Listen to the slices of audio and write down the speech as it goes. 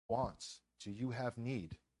want? Do you have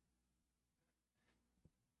need?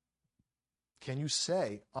 Can you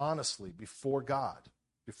say honestly before God,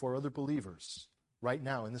 before other believers, right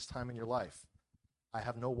now in this time in your life, I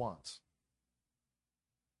have no wants?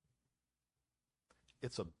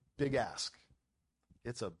 It's a big ask.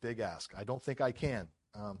 It's a big ask. I don't think I can,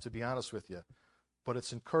 to be honest with you. But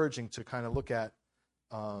it's encouraging to kind of look at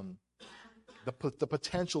the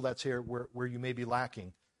potential that's here where you may be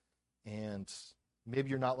lacking. And maybe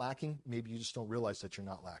you're not lacking. Maybe you just don't realize that you're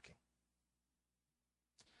not lacking.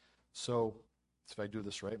 So, if I do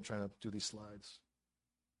this right, I'm trying to do these slides.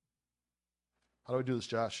 How do I do this,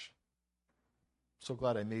 Josh? I'm so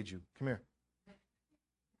glad I made you. Come here.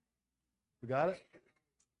 We got it?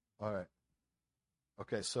 All right.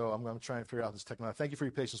 Okay, so I'm going to try and figure out this technology. Thank you for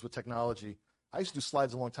your patience with technology. I used to do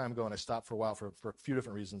slides a long time ago, and I stopped for a while for a few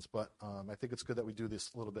different reasons, but I think it's good that we do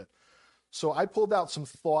this a little bit. So I pulled out some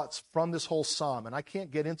thoughts from this whole psalm, and I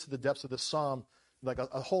can't get into the depths of this psalm. Like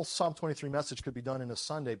a whole Psalm 23 message could be done in a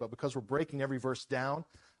Sunday, but because we're breaking every verse down,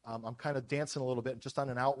 I'm kind of dancing a little bit just on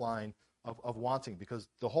an outline of wanting, because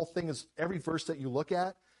the whole thing is every verse that you look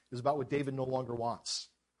at is about what David no longer wants.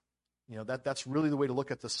 You know, that's really the way to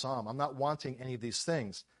look at the psalm. I'm not wanting any of these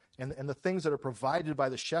things. And the things that are provided by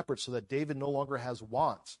the shepherd so that David no longer has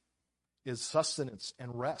want is sustenance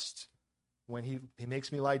and rest. When he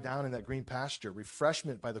makes me lie down in that green pasture,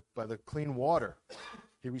 refreshment by the clean water.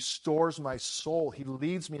 He restores my soul. He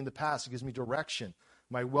leads me in the paths. He gives me direction,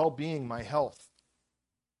 my well-being, my health,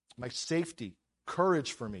 my safety,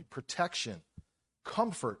 courage for me, protection,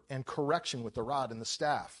 comfort and correction with the rod and the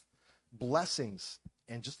staff, blessings,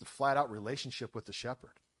 and just a flat-out relationship with the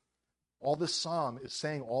shepherd. All this psalm is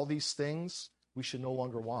saying all these things we should no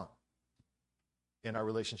longer want in our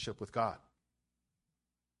relationship with God.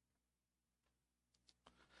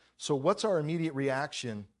 So what's our immediate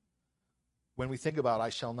reaction when we think about I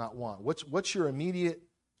shall not want? What's your immediate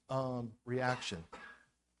reaction?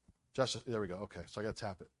 Josh, there we go. Okay, so I got to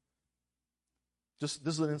tap it. This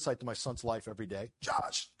is an insight to my son's life every day.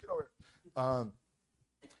 Josh, get over here.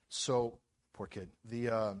 So, poor kid.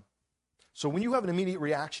 So when you have an immediate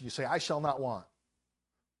reaction, you say, I shall not want.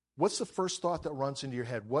 What's the first thought that runs into your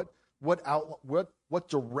head? What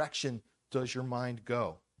direction does your mind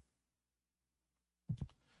go?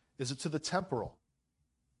 Is it to the temporal?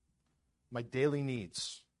 My daily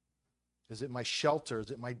needs? Is it my shelter?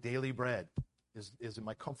 Is it my daily bread? Is it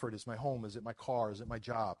my comfort? Is it my home? Is it my car? Is it my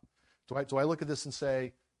job? Do I look at this and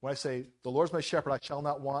say, when I say, the Lord's my shepherd, I shall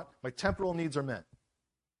not want, my temporal needs are met.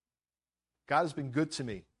 God has been good to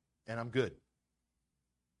me, and I'm good.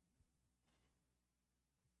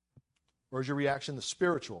 Or is your reaction the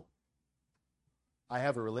spiritual? I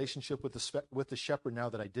have a relationship with the shepherd now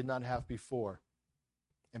that I did not have before.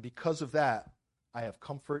 And because of that, I have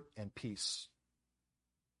comfort and peace.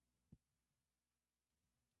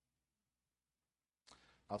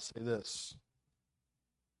 I'll say this.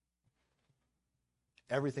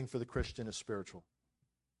 Everything for the Christian is spiritual.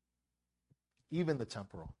 Even the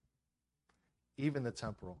temporal. Even the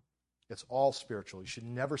temporal. It's all spiritual. You should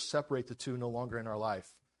never separate the two no longer in our life,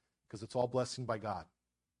 because it's all blessing by God.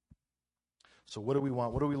 So what do we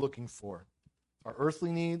want? What are we looking for? Our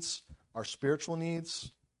earthly needs? Our spiritual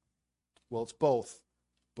needs? Well, it's both,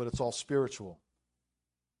 but it's all spiritual.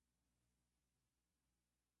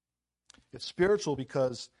 It's spiritual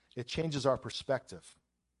because it changes our perspective.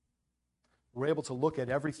 We're able to look at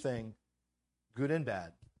everything, good and bad,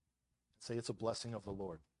 and say it's a blessing of the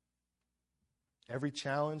Lord. Every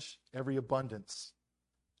challenge, every abundance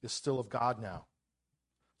is still of God now.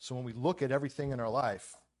 So when we look at everything in our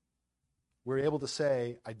life, we're able to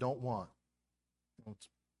say, I don't want. We'll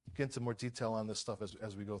get into more detail on this stuff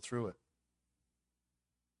as we go through it.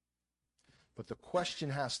 But the question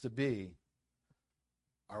has to be,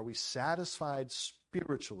 are we satisfied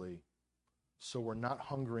spiritually so we're not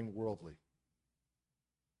hungering worldly?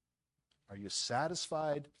 Are you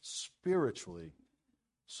satisfied spiritually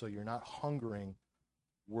so you're not hungering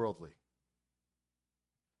worldly?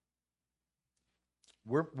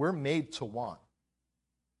 We're made to want.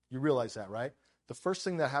 You realize that, right? The first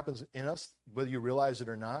thing that happens in us, whether you realize it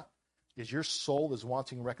or not, is your soul is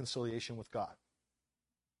wanting reconciliation with God.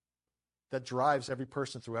 That drives every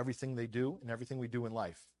person through everything they do and everything we do in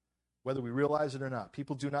life, whether we realize it or not.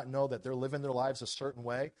 People do not know that they're living their lives a certain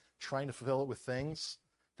way, trying to fulfill it with things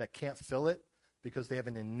that can't fill it, because they have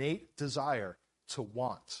an innate desire to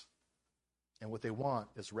want. And what they want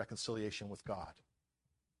is reconciliation with God.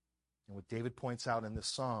 And what David points out in this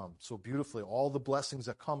psalm so beautifully, all the blessings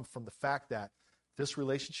that come from the fact that this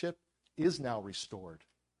relationship is now restored.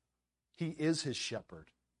 He is his shepherd.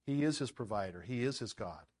 He is his provider. He is his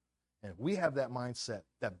God. And if we have that mindset,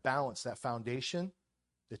 that balance, that foundation,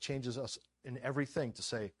 that changes us in everything to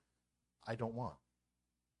say, I don't want.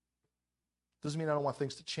 Doesn't mean I don't want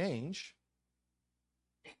things to change,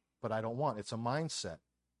 but I don't want. It's a mindset.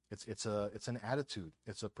 It's an attitude.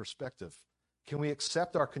 It's a perspective. Can we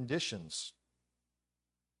accept our conditions?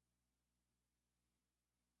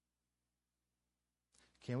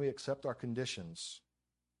 Can we accept our conditions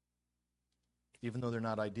even though they're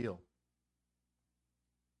not ideal?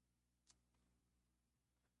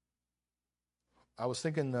 I was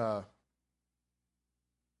thinking when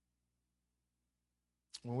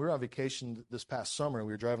we were on vacation this past summer,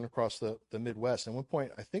 we were driving across the Midwest. At one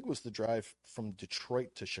point, I think it was the drive from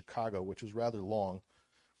Detroit to Chicago, which was rather long.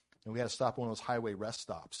 And we had to stop at one of those highway rest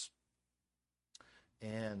stops.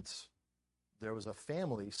 And there was a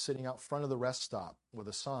family sitting out front of the rest stop with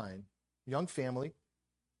a sign. Young family,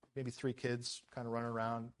 maybe 3 kids, kind of running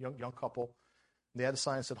around, young couple. They had a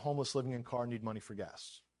sign that said, homeless, living in car, need money for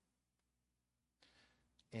gas.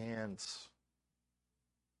 And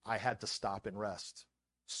I had to stop and rest.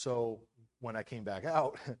 So when I came back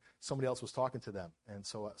out, somebody else was talking to them. And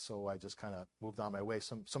so I just kind of moved on my way.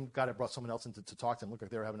 Some guy that brought someone else in to talk to them. Looked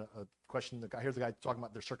like they were having a question. I heard the guy talking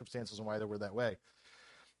about their circumstances and why they were that way.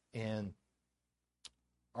 And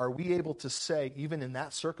are we able to say, even in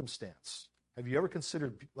that circumstance, have you ever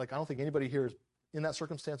considered, like, I don't think anybody here is in that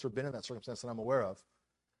circumstance or been in that circumstance that I'm aware of,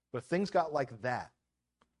 but if things got like that,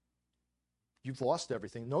 you've lost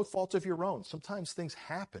everything, no fault of your own. Sometimes things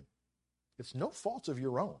happen. It's no fault of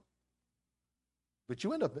your own. But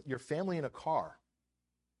you end up, your family in a car.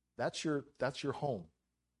 That's your home.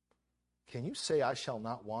 Can you say, I shall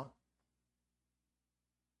not want?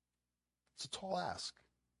 It's a tall ask.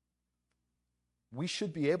 We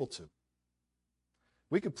should be able to.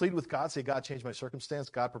 We could plead with God, say, God, change my circumstance.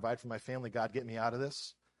 God, provide for my family. God, get me out of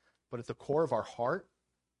this. But at the core of our heart,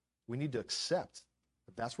 we need to accept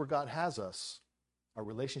that that's where God has us. Our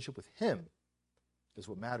relationship with him is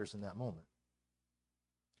what matters in that moment.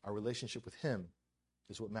 Our relationship with him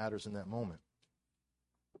is what matters in that moment.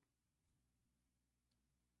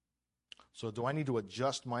 So do I need to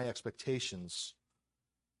adjust my expectations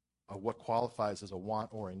of what qualifies as a want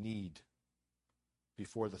or a need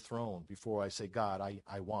before the throne, before I say, God,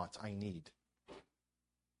 I want, I need?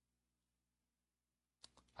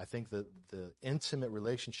 I think that the intimate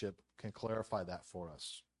relationship can clarify that for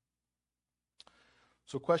us.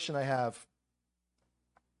 So a question I have,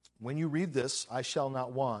 when you read this, I shall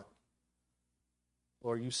not want,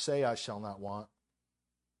 or you say I shall not want,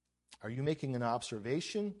 are you making an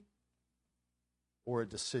observation or a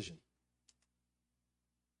decision?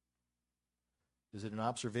 Is it an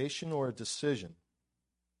observation or a decision?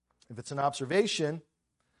 If it's an observation,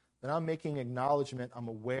 then I'm making acknowledgement. I'm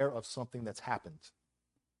aware of something that's happened.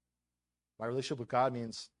 My relationship with God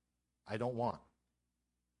means I don't want.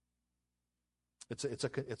 It's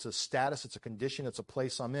a status, it's a condition, it's a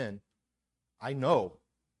place I'm in. I know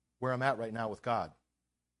where I'm at right now with God.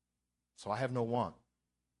 So I have no want.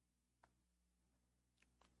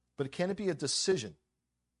 But can it be a decision?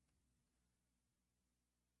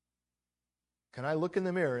 Can I look in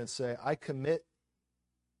the mirror and say, I commit,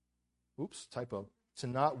 typo, to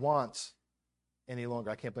not want any longer?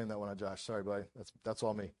 I can't blame that one on Josh. Sorry, buddy. That's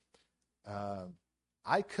all me.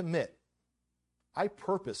 I commit, I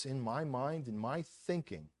purpose in my mind, in my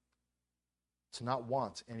thinking, to not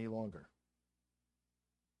want any longer.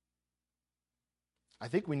 I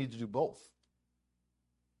think we need to do both.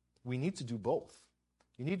 We need to do both.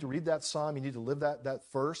 You need to read that psalm. You need to live that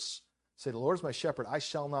verse. Say, the Lord is my shepherd. I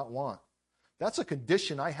shall not want. That's a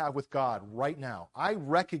condition I have with God right now. I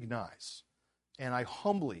recognize and I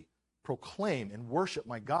humbly proclaim and worship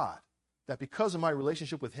my God that because of my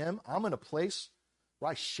relationship with him, I'm in a place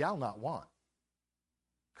where I shall not want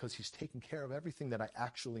because he's taken care of everything that I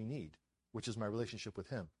actually need, which is my relationship with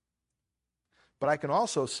him. But I can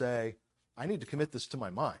also say, I need to commit this to my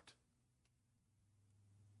mind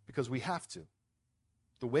because we have to.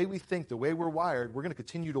 The way we think, the way we're wired, we're going to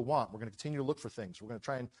continue to want. We're going to continue to look for things. We're going to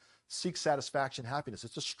try and seek satisfaction, happiness.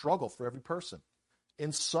 It's a struggle for every person.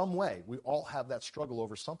 In some way, we all have that struggle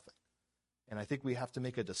over something. And I think we have to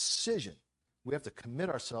make a decision. We have to commit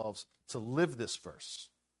ourselves to live this verse.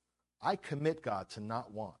 I commit, God, to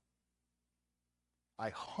not want. I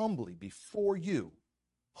humbly before you,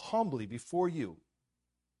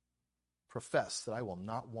 profess that I will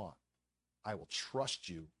not want. I will trust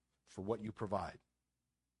you for what you provide.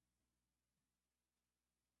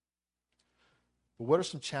 But what are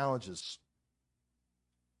some challenges?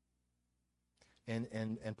 And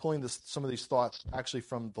pulling some of these thoughts actually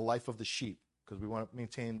from the life of the sheep, because we want to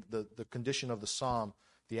maintain the condition of the psalm,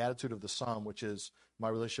 the attitude of the psalm, which is my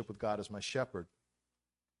relationship with God as my shepherd.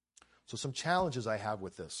 So some challenges I have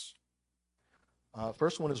with this.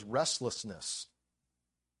 First one is restlessness.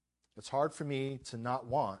 It's hard for me to not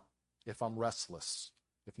want if I'm restless.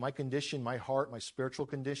 If my condition, my heart, my spiritual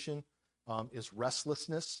condition is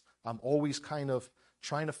restlessness, I'm always kind of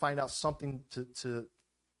trying to find out something to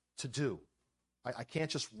do. I can't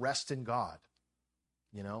just rest in God,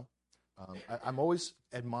 you know. I'm always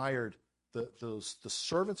admired the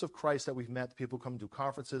servants of Christ that we've met, the people who come to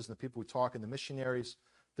conferences and the people who talk and the missionaries.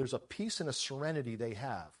 There's a peace and a serenity they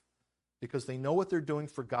have because they know what they're doing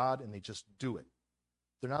for God and they just do it.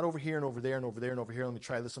 They're not over here and over there and over there and over here. Let me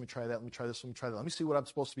try this, let me try that, let me try this, let me try that. Let me see what I'm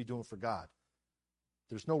supposed to be doing for God.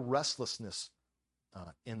 There's no restlessness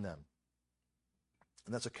in them.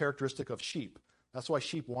 And that's a characteristic of sheep. That's why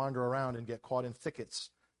sheep wander around and get caught in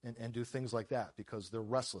thickets and do things like that, because they're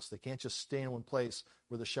restless. They can't just stay in one place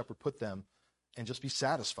where the shepherd put them and just be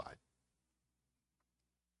satisfied.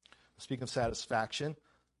 Speaking of satisfaction,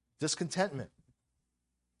 discontentment.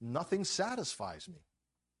 Nothing satisfies me.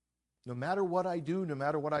 No matter what I do, no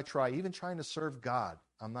matter what I try, even trying to serve God,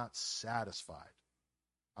 I'm not satisfied.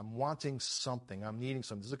 I'm wanting something. I'm needing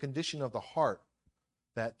something. There's a condition of the heart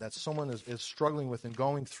that someone is struggling with and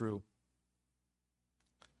going through.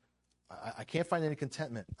 I can't find any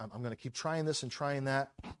contentment. I'm going to keep trying this and trying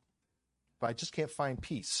that, but I just can't find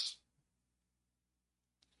peace.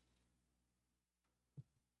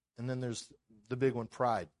 And then there's the big one,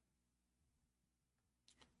 pride.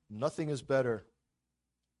 Nothing is better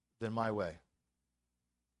than my way.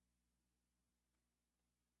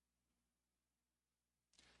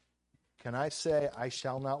 Can I say, I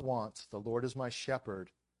shall not want, the Lord is my shepherd,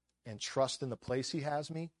 and trust in the place he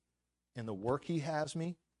has me, in the work he has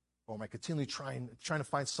me? Or am I continually trying to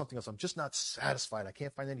find something else? I'm just not satisfied. I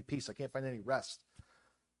can't find any peace. I can't find any rest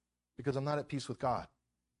because I'm not at peace with God.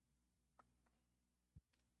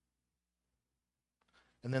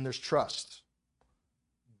 And then there's trust.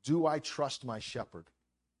 Do I trust my shepherd,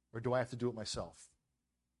 or do I have to do it myself?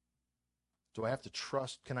 Do I have to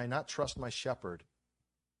trust? Can I not trust my shepherd?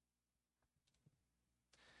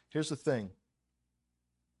 Here's the thing.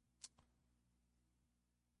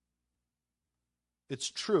 It's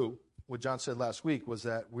true, what John said last week was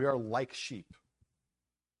that we are like sheep.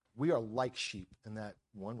 We are like sheep in that,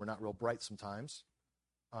 one, we're not real bright sometimes.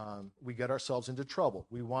 We get ourselves into trouble.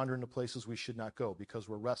 We wander into places we should not go because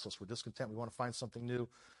we're restless. We're discontent. We want to find something new.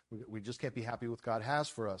 We just can't be happy with what God has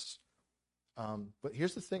for us. But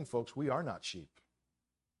here's the thing, folks. We are not sheep.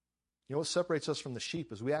 You know what separates us from the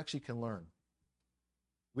sheep is we actually can learn.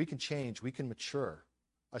 We can change. We can mature.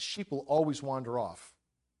 A sheep will always wander off.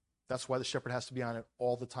 That's why the shepherd has to be on it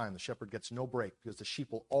all the time. The shepherd gets no break because the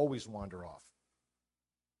sheep will always wander off.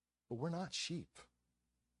 But we're not sheep.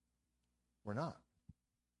 We're not.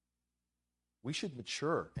 We should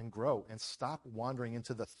mature and grow and stop wandering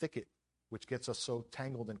into the thicket which gets us so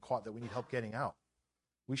tangled and caught that we need help getting out.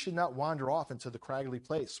 We should not wander off into the craggly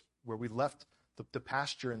place where we left the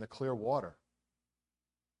pasture and the clear water.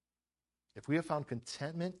 If we have found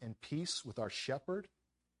contentment and peace with our shepherd,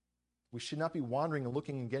 we should not be wandering and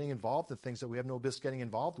looking and getting involved in things that we have no business getting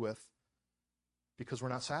involved with because we're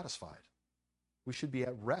not satisfied. We should be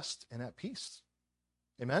at rest and at peace.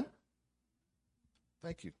 Amen?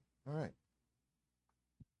 Thank you. All right.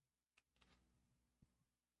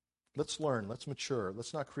 Let's learn. Let's mature.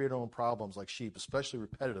 Let's not create our own problems like sheep, especially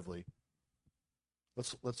repetitively.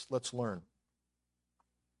 Let's learn.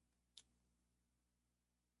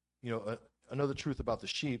 You know, another truth about the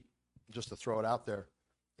sheep, just to throw it out there,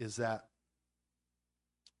 is that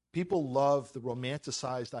people love the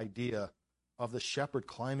romanticized idea of the shepherd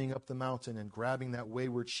climbing up the mountain and grabbing that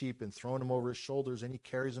wayward sheep and throwing him over his shoulders, and he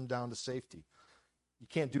carries him down to safety. You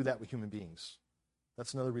can't do that with human beings.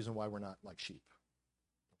 That's another reason why we're not like sheep.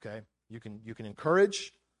 Okay? You can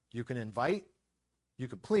encourage, you can invite, you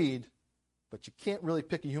can plead, but you can't really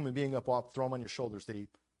pick a human being up off, throw them on your shoulders.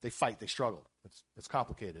 They fight, they struggle. It's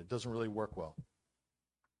complicated. It doesn't really work well.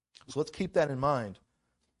 So let's keep that in mind,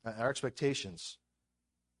 our expectations.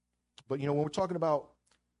 But, you know, when we're talking about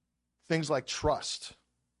things like trust,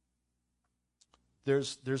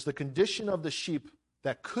 there's the condition of the sheep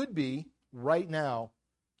that could be right now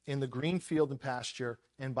in the green field and pasture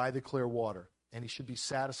and by the clear water, and he should be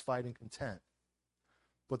satisfied and content.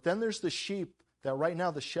 But then there's the sheep that right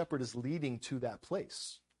now the shepherd is leading to that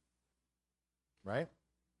place, right?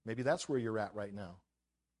 Maybe that's where you're at right now.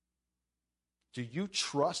 Do you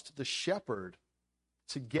trust the shepherd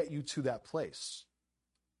to get you to that place?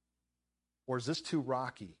 Or is this too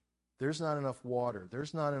rocky? There's not enough water.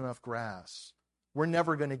 There's not enough grass. We're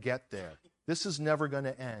never going to get there. This is never going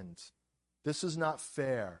to end. This is not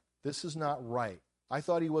fair. This is not right. I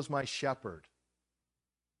thought he was my shepherd.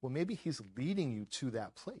 Well, maybe he's leading you to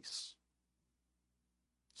that place.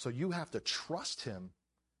 So you have to trust him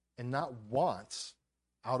and not want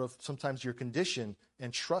out of sometimes your condition,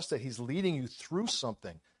 and trust that he's leading you through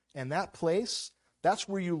something. And that place, that's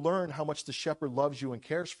where you learn how much the shepherd loves you and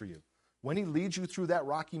cares for you. When he leads you through that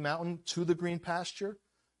rocky mountain to the green pasture,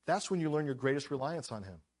 that's when you learn your greatest reliance on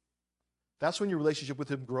him. That's when your relationship with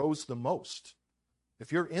him grows the most.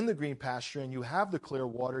 If you're in the green pasture and you have the clear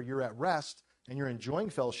water, you're at rest and you're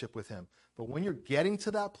enjoying fellowship with him. But when you're getting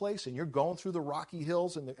to that place and you're going through the rocky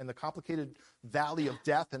hills and the complicated valley of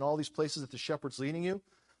death and all these places that the shepherd's leading you,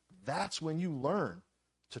 that's when you learn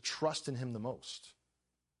to trust in him the most.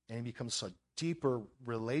 And he becomes a deeper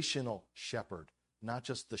relational shepherd, not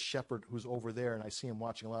just the shepherd who's over there and I see him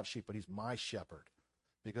watching a lot of sheep, but he's my shepherd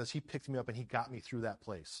because he picked me up and he got me through that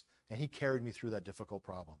place and he carried me through that difficult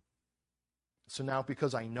problem. So now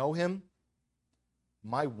because I know him,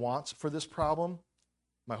 my wants for this problem,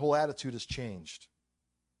 my whole attitude has changed.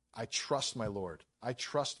 I trust my Lord. I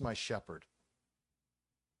trust my shepherd.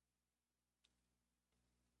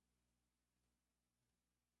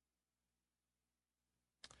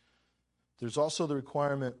 There's also the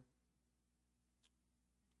requirement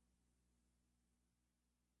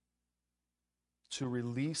to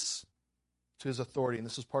release to his authority, and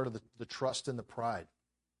this is part of the trust and the pride.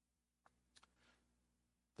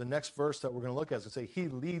 The next verse that we're going to look at is going to say, he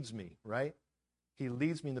leads me, right? He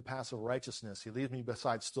leads me in the paths of righteousness. He leads me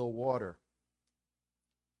beside still water.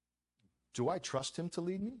 Do I trust him to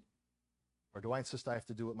lead me? Or do I insist I have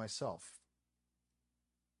to do it myself?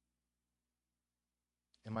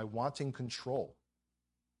 Am I wanting control?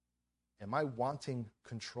 Am I wanting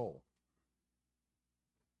control?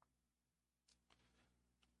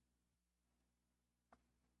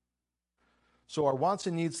 So our wants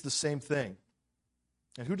and needs the same thing.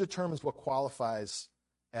 And who determines what qualifies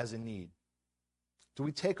as a need? Do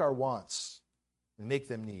we take our wants and make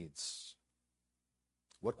them needs?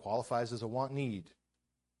 What qualifies as a want need?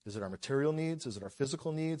 Is it our material needs? Is it our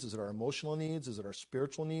physical needs? Is it our emotional needs? Is it our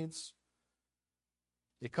spiritual needs?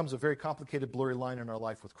 It becomes a very complicated, blurry line in our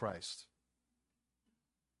life with Christ.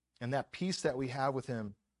 And that peace that we have with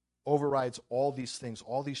him overrides all these things,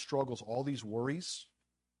 all these struggles, all these worries,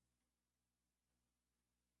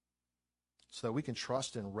 so that we can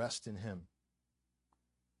trust and rest in him.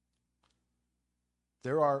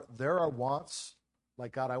 There are wants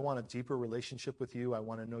like, God, I want a deeper relationship with you. I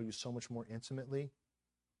want to know you so much more intimately.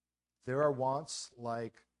 There are wants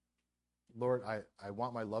like, Lord, I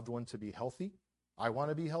want my loved one to be healthy. I want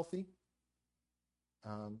to be healthy.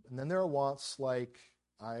 And then there are wants like,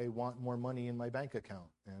 I want more money in my bank account,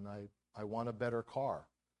 and I want a better car.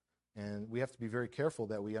 And we have to be very careful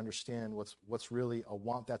that we understand what's really a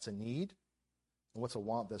want that's a need, and what's a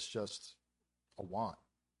want that's just a want.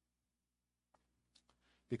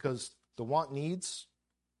 Because the want needs,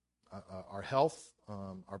 our health,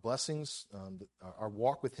 our blessings, our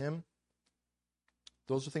walk with him,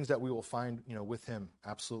 those are things that we will find, with him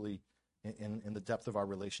absolutely in the depth of our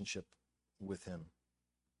relationship with him.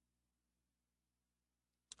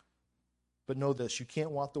 But know this, you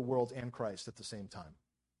can't want the world and Christ at the same time.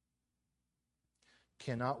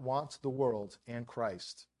 Cannot want the world and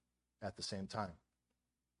Christ at the same time.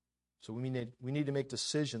 So we need to make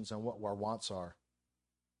decisions on what our wants are.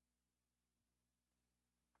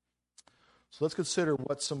 So let's consider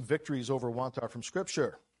what some victories over want are from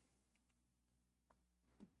Scripture.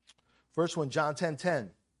 First one, John 10:10.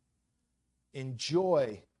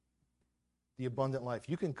 Enjoy the abundant life.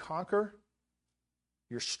 You can conquer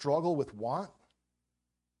your struggle with want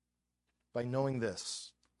by knowing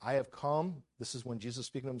this. I have come, this is when Jesus is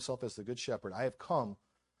speaking of himself as the good shepherd, I have come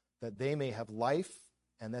that they may have life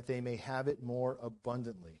and that they may have it more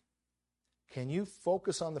abundantly. Can you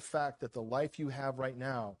focus on the fact that the life you have right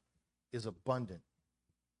now is abundant,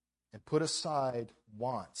 and put aside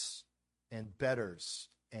wants and betters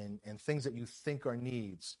and things that you think are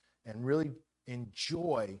needs, and really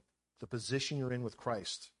enjoy the position you're in with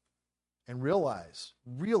Christ, and realize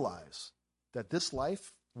that this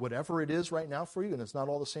life, whatever it is right now for you, and it's not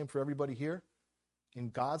all the same for everybody here, in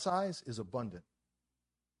God's eyes is abundant.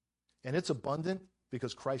 And it's abundant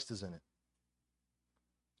because Christ is in it.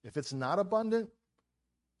 If it's not abundant,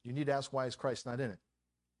 you need to ask, why is Christ not in it?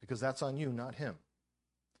 Because that's on you, not him.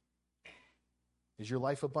 Is your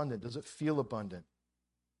life abundant? Does it feel abundant?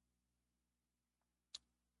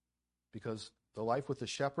 Because the life with the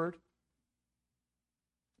shepherd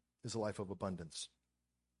is a life of abundance.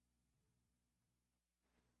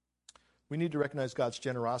 We need to recognize God's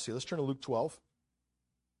generosity. Let's turn to Luke 12.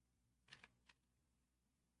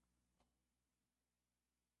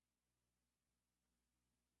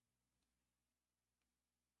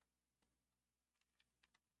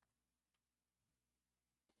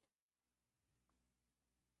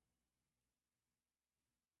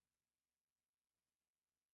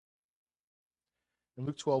 In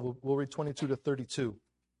Luke 12, we'll read 22 to 32.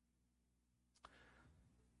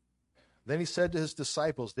 Then he said to his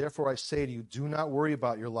disciples, "Therefore I say to you, do not worry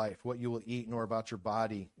about your life, what you will eat, nor about your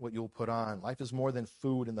body, what you will put on. Life is more than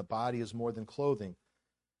food, and the body is more than clothing.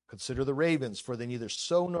 Consider the ravens, for they neither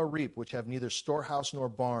sow nor reap, which have neither storehouse nor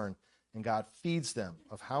barn, and God feeds them.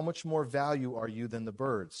 Of how much more value are you than the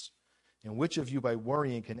birds? And which of you by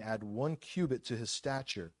worrying can add 1 cubit to his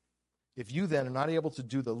stature? If you then are not able to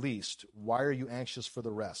do the least, why are you anxious for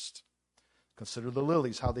the rest? Consider the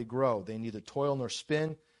lilies, how they grow. They neither toil nor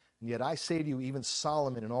spin. And yet I say to you, even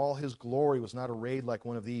Solomon in all his glory was not arrayed like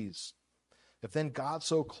one of these. If then God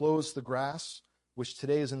so clothes the grass, which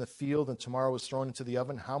today is in the field and tomorrow is thrown into the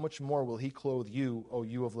oven, how much more will he clothe you, O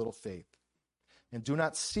you of little faith? And do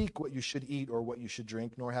not seek what you should eat or what you should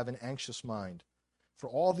drink, nor have an anxious mind. For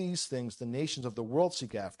all these things the nations of the world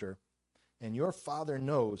seek after, and your Father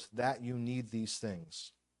knows that you need these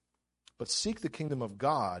things. But seek the kingdom of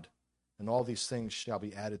God, and all these things shall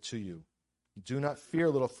be added to you. Do not fear,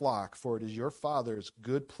 little flock, for it is your Father's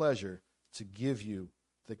good pleasure to give you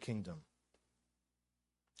the kingdom."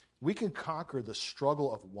 We can conquer the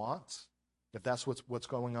struggle of want, if that's what's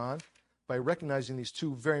going on, by recognizing these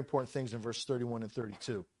two very important things in verse 31 and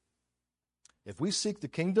 32. If we seek the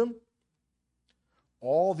kingdom,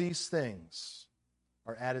 all these things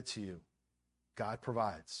are added to you. God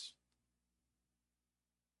provides.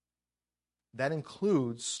 That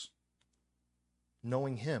includes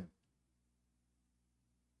knowing him.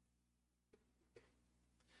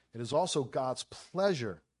 It is also God's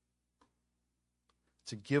pleasure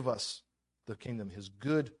to give us the kingdom, his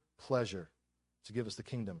good pleasure to give us the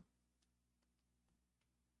kingdom.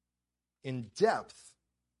 In depth,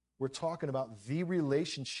 we're talking about the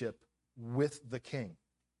relationship with the king.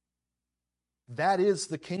 That is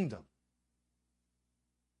the kingdom.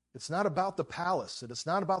 It's not about the palace, and it's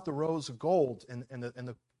not about the rows of gold and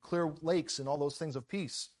the clear lakes and all those things of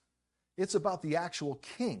peace. It's about the actual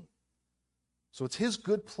king. So it's his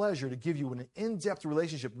good pleasure to give you an in-depth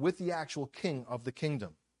relationship with the actual king of the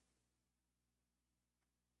kingdom.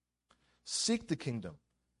 Seek the kingdom,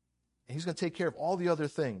 and he's going to take care of all the other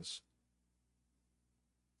things.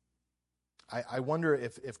 I wonder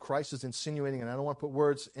if Christ is insinuating, and I don't want to put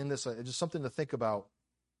words in this, it's just something to think about.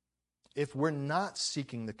 If we're not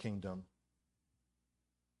seeking the kingdom,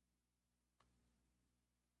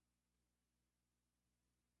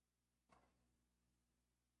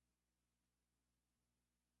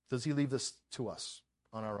 does he leave this to us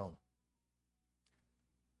on our own?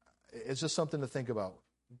 It's just something to think about,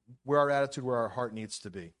 where our attitude, where our heart needs to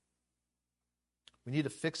be. We need to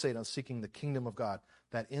fixate on seeking the kingdom of God,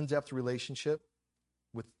 that in-depth relationship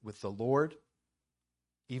with the Lord,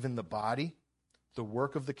 even the body, the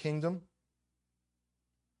work of the kingdom.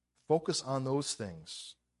 Focus on those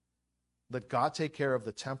things. Let God take care of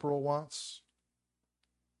the temporal wants.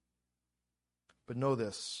 But know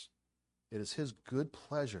this, it is his good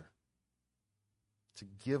pleasure to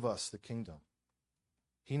give us the kingdom.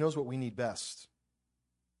 He knows what we need best.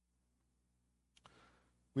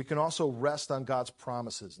 We can also rest on God's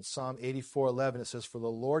promises. In Psalm 84:11, it says, "For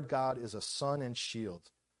the Lord God is a sun and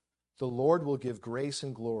shield. The Lord will give grace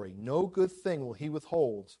and glory. No good thing will he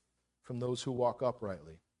withhold from those who walk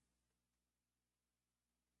uprightly."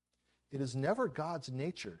 It is never God's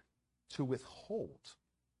nature to withhold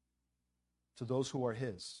to those who are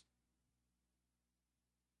his.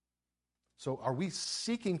 So are we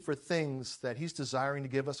seeking for things that he's desiring to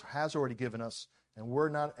give us, has already given us, and we're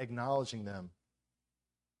not acknowledging them?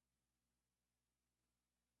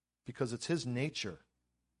 Because it's his nature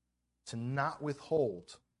to not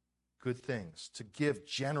withhold good things, to give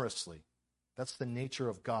generously. That's the nature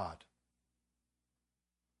of God.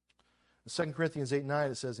 In 2 Corinthians 8:9,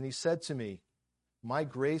 it says, "And he said to me, my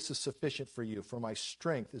grace is sufficient for you, for my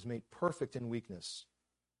strength is made perfect in weakness.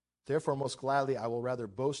 Therefore, most gladly, I will rather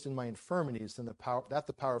boast in my infirmities than that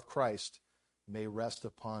the power of Christ may rest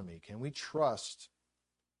upon me." Can we trust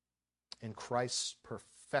in Christ's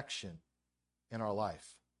perfection in our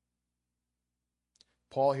life?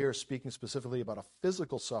 Paul here is speaking specifically about a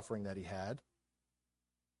physical suffering that he had,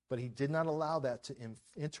 but he did not allow that to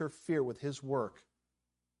interfere with his work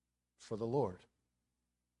for the Lord.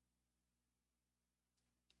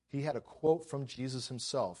 He had a quote from Jesus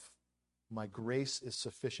himself, "My grace is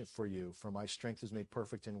sufficient for you, for my strength is made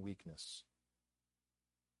perfect in weakness."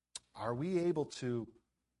 Are we able to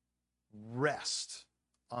rest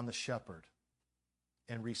on the shepherd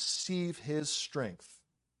and receive his strength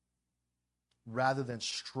rather than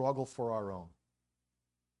struggle for our own?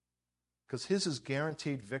 Because his is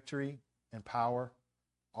guaranteed victory and power.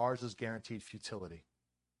 Ours is guaranteed futility.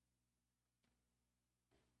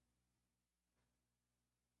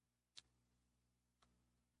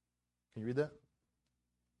 Can you read that?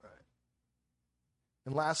 All right.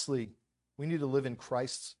 And lastly, we need to live in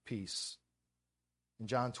Christ's peace. In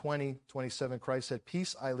John 20:27, Christ said,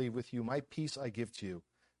 "Peace I leave with you, my peace I give to you.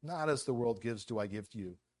 Not as the world gives do I give to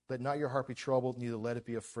you. Let not your heart be troubled, neither let it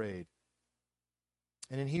be afraid."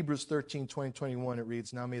 And in Hebrews 13:20-21, it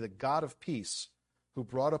reads, "Now may the God of peace, who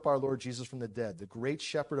brought up our Lord Jesus from the dead, the great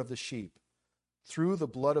shepherd of the sheep, through the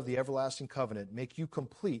blood of the everlasting covenant, make you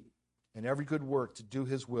complete in every good work to do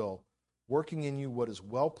his will, working in you what is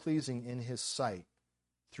well-pleasing in his sight,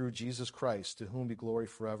 through Jesus Christ, to whom be glory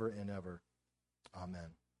forever and ever.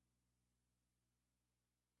 Amen."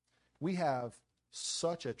 We have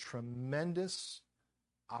such a tremendous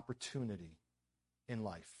opportunity in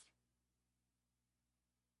life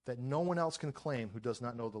that no one else can claim who does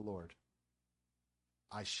not know the Lord.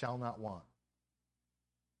 I shall not want.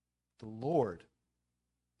 The Lord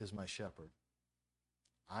is my shepherd.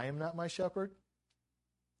 I am not my shepherd.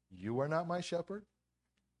 You are not my shepherd.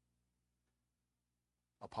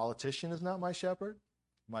 A politician is not my shepherd.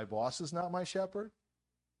 My boss is not my shepherd.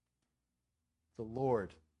 The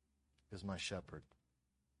Lord is my shepherd.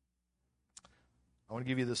 I want to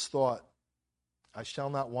give you this thought. I shall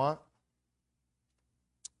not want.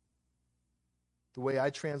 The way I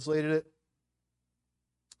translated it,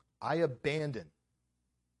 I abandon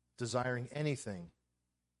desiring anything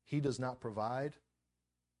he does not provide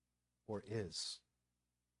or is.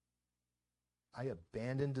 I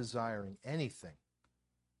abandon desiring anything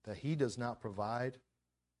that he does not provide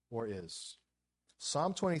or is.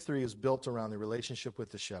 Psalm 23 is built around the relationship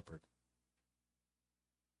with the shepherd.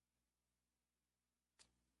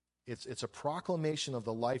 It's a proclamation of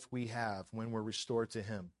the life we have when we're restored to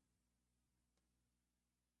him.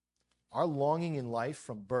 Our longing in life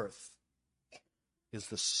from birth is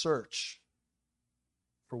the search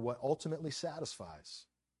for what ultimately satisfies.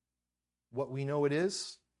 What we know it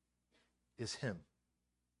is him.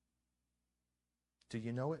 Do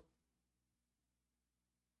you know it?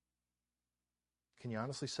 Can you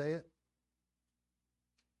honestly say it?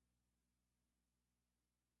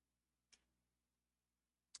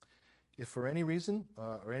 If for any reason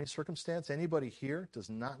or any circumstance anybody here does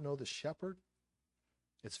not know the shepherd,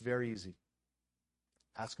 it's very easy.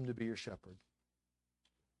 Ask him to be your shepherd.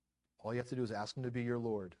 All you have to do is ask him to be your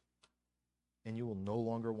Lord, and you will no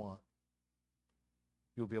longer want.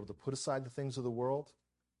 You'll be able to put aside the things of the world.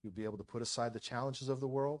 You'll be able to put aside the challenges of the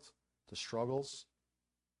world, the struggles,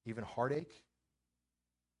 even heartache,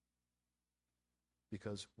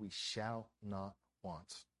 because we shall not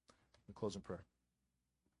want. We close in prayer.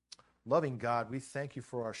 Loving God, we thank you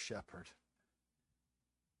for our shepherd.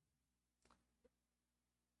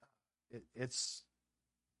 It's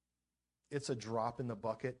a drop in the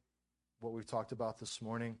bucket, what we've talked about this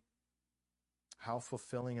morning, how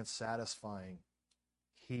fulfilling and satisfying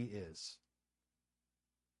he is.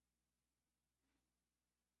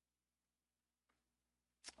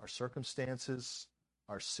 Our circumstances,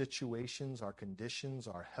 our situations, our conditions,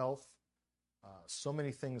 our health, so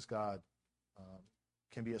many things, God,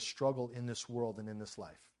 can be a struggle in this world and in this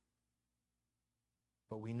life.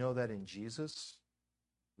 But we know that in Jesus,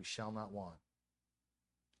 we shall not want.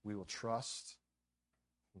 We will trust.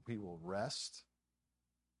 We will rest.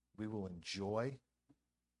 We will enjoy.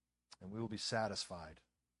 And we will be satisfied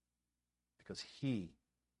because he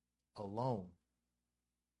alone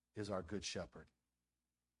is our good shepherd.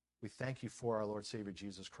 We thank you for our Lord Savior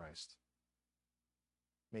Jesus Christ.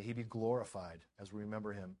 May he be glorified as we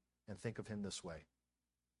remember him and think of him this way.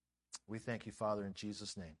 We thank you, Father, in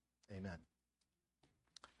Jesus' name. Amen.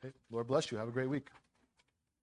 Okay, Lord bless you. Have a great week.